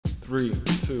3,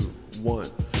 2, 1.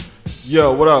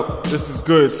 Yo, what up? This is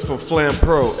Goods from Flam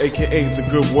Pro, aka the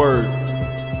Gudword.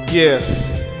 Yeah.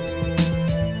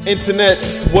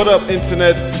 Internets, what up,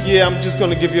 internets? Yeah, I'm just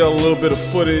gonna give you a little bit of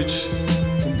footage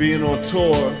from being on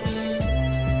tour.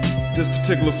 This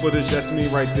particular footage, that's me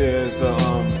right there, is the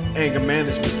Anger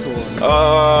Management Tour.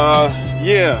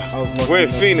 Yeah. We're in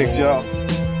Phoenix, y'all. You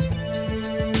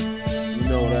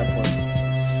know that bus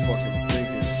is fucking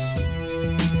stinking.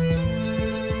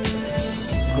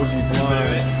 Boogie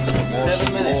Blind.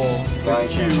 7 minutes.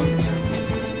 Thank you.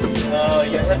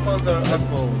 Your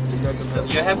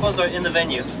headphones are in the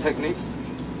venue. Techniques?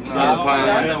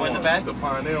 We're in the back. The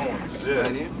Pioneer ones. Yeah.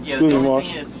 Yeah, Excuse the me, only Marsh.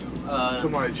 thing is,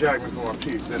 Somebody jacked me for my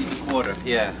piece. need the quarter.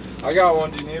 Yeah. I got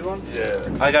one. Do you need one? Yeah.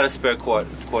 I got a spare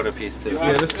quarter piece too.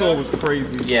 Yeah, this tour was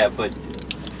crazy. Yeah, but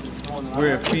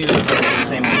We're in Phoenix.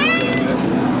 same.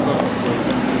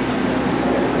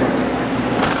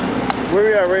 Where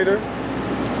we at, Raider?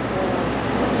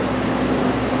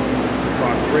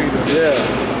 Raider. Yeah.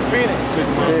 Phoenix. Big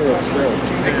monster.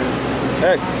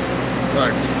 X.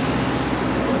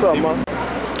 What's up, man?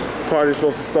 Party's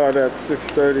supposed to start at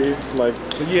 6:30. It's like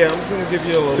So yeah, I'm just gonna give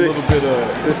you a little bit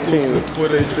of exclusive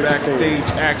footage, 16. backstage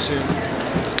action.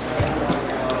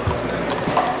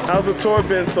 How's the tour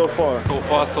been so far? So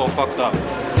far, so fucked up.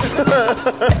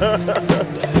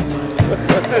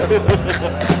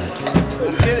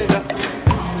 Let's get it.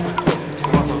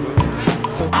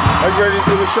 Are you ready to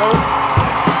do the show?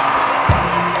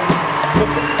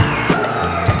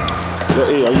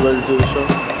 Hey, are you ready to do the show?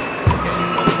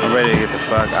 I'm ready to get the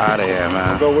fuck out of here,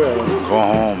 man. Go where? Go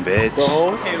home, bitch. Go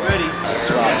home? Okay, ready.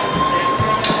 That's right.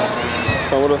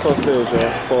 Come with us on stage,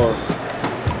 y'all. Pause.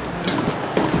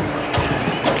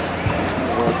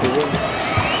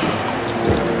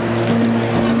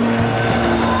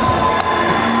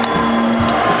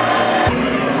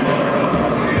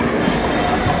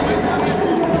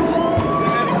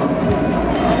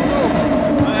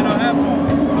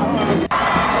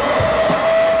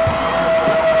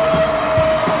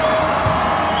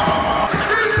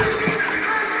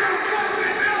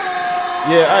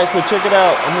 Yeah, alright, so check it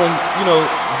out. I'm gonna,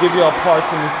 give y'all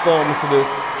parts and installments of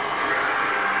this.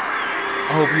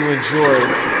 I hope you enjoy.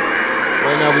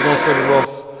 Right now we're gonna start it off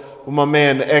with my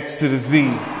man, the X to the Z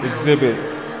exhibit.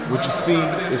 What you see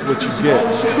is what you get.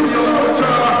 Do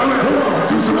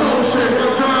some old shit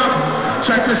one time.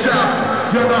 Check this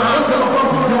out. You know how I felt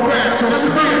off your back, so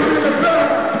severe.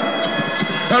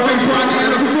 Everybody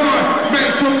in the front,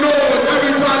 make some noise.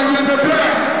 Everybody in the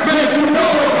back, make some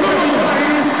noise. Everybody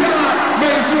inside,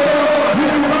 make some noise.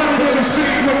 Everybody, what you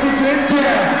see, what you get,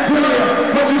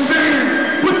 yeah. What you see,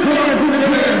 put your hands in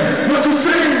the air. What you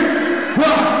see,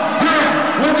 what,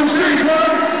 yeah. What you see,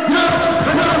 what,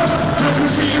 yeah. What you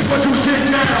see is what you get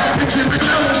now. It's in the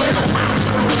know.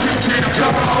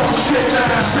 Got my own shit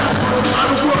now. South of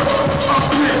the world,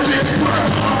 up here, big price.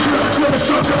 Gonna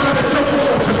show you how to temple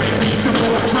to make me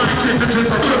simple. My intentions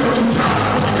are triple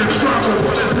time. We can struggle.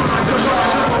 What is mine? The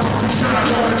ride. You shine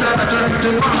on down a dirty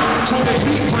divide. When they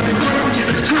meet, when they crazy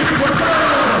in the street, what's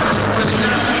up? When they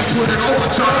actually put it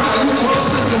overtime. Are you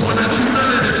hustling? The one that's seen none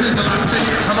of this in the last thing.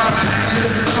 Around the hands,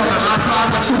 on the last time,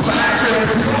 I'm super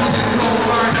active. We all get cold,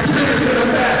 line, and pin to the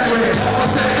back way. All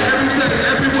day, every day,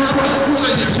 everyone's wrong. Who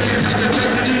say you can't? You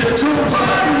need a tool, but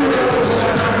I will. All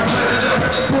time, we play it up.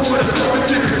 But when it's going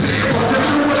to this day, I'm gonna take it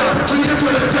without. We can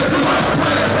put it to the right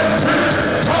way.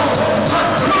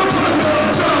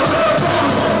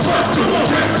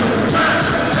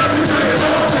 Every day,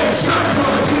 all day, shot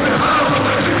calls, even high on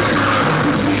the street.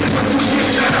 You see what you get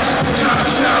now. You gotta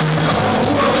shout, the whole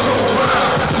world go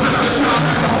wild. Let the shot, the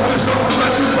whole is over,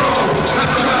 let you roll. And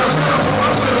no matter what,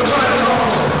 I'm gonna ride it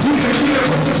home. You can hear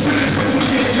what you see, what you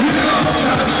get now. You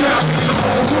gotta shout, the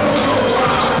whole world go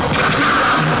wild. Let the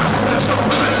shot, the whole is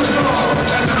over, let you roll. And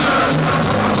no matter what,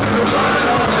 I'm gonna ride it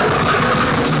home.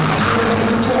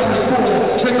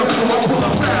 Hit the floor, pull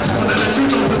up fast, wanna let you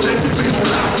know that they can be on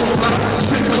last for life.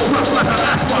 Take your breath like a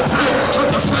last one time.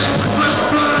 Let the slam, flip,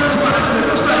 flash, right to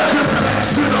the back. Just to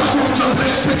sit up on the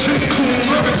list and check it.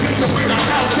 Everything to bring the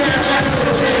house down. Back to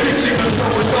the bed, these niggas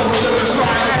know it, it's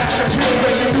right. Ask the kid,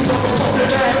 baby, you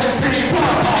motherfucking ass to see. A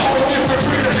whole different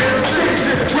breed of MCs.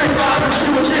 Break out and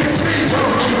shoot against me.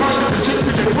 360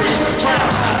 degrees. Round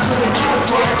house to the house,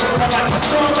 right. I like my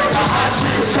son, make a high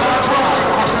street shine bright.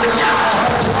 I bring it out.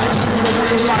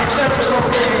 Like episode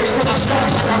days, when I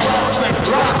start like a rock snake,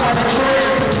 rock like a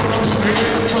train.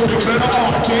 When you better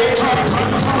all day,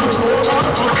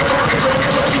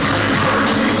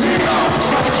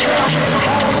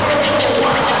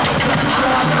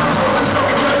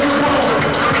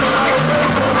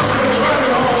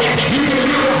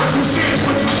 what you see,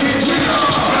 what you get.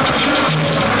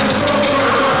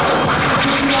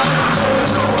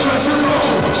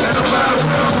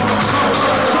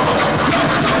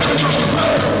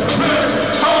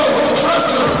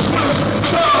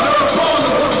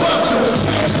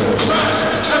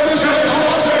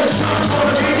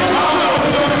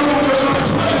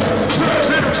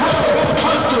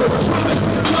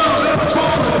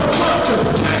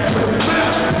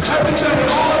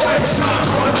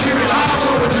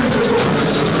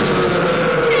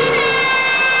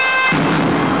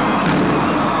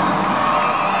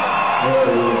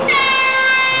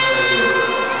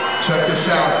 Check this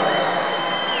out.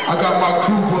 I got my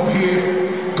group up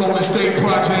here, Golden State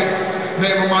Project.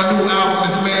 Name of my new album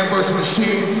is Man vs.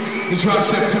 Machine. It drops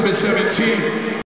September 17th.